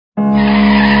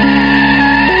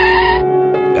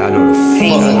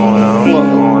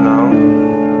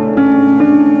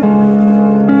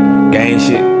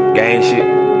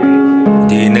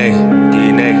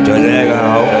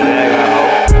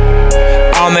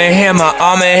in hammer,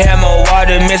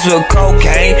 water mixed with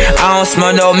cocaine. I don't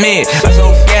smoke no mint, I'm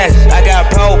so gas, I got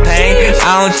propane.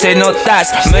 I don't take no thoughts,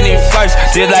 money first,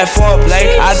 just like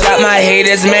foreplay. I got my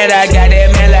haters mad, I got that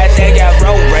man like they got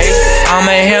road rage. I'm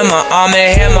in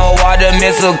hammer, water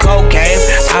mixed with cocaine.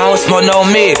 I don't smoke no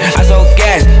mint, I'm so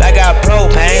gas, I got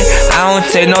propane. I don't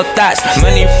take no thoughts,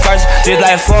 money first, just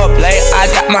like foreplay. I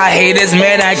got my haters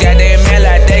mad, I got that man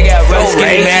like they got road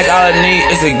rage. Man, all I need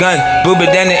is a gun, booby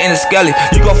down in the skelly.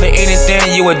 You go for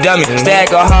anything, you a dummy.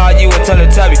 Stack or hard, you a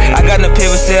Teletubby. I got no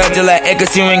paper sale, just like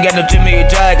Eckers. You ain't got no dream, you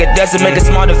dry like a dust. Make a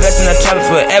small investment, I travel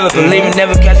forever. Believe me,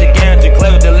 never catch a guarantee.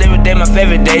 Clever deliver, day my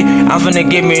favorite day. I'm finna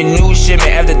give me a new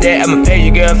shipment. After that, I'ma pay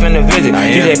your girl finna visit.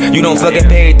 She said, you don't fucking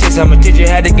pay attention. I'ma teach you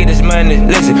how to get this money.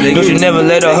 Listen, don't you never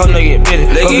let a hoe know you get busy.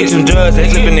 Go get some drugs, they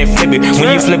flippin' and flip it.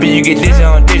 When you flip it, you get this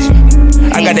on this.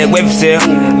 I got that web sale,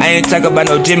 I ain't talk about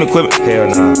no gym equipment. Hell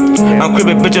nah. I'm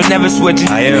crippin', bitch, you'll never switch it.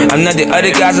 I'm not the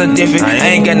other guys are different.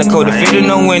 I ain't got no code to fit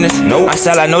no winners. I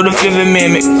sell, I know the Fifth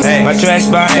Amendment. My trash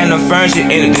bar and the furniture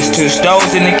in it. There's 2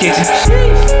 stoves in the kitchen.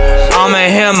 I'm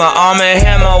in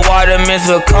hammer, water mixed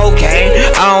with cocaine.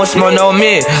 I don't smoke no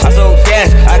mint, I'm so gas,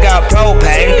 I got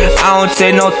propane. I don't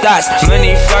take no thoughts,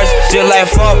 money first, just like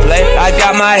foreplay. I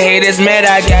got my haters mad,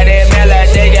 I got that man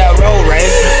like they got road rage.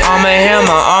 I'm in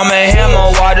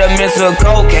hammer, water mixed with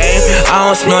cocaine. I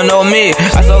don't smoke no mint,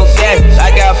 I'm so gas, I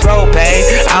got propane.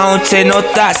 I don't take no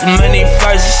thoughts, money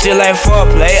first, just like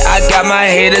foreplay. I got my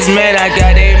haters mad, I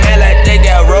got that man like they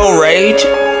got road rage.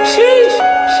 Sheesh.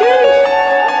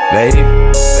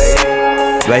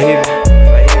 Blacc.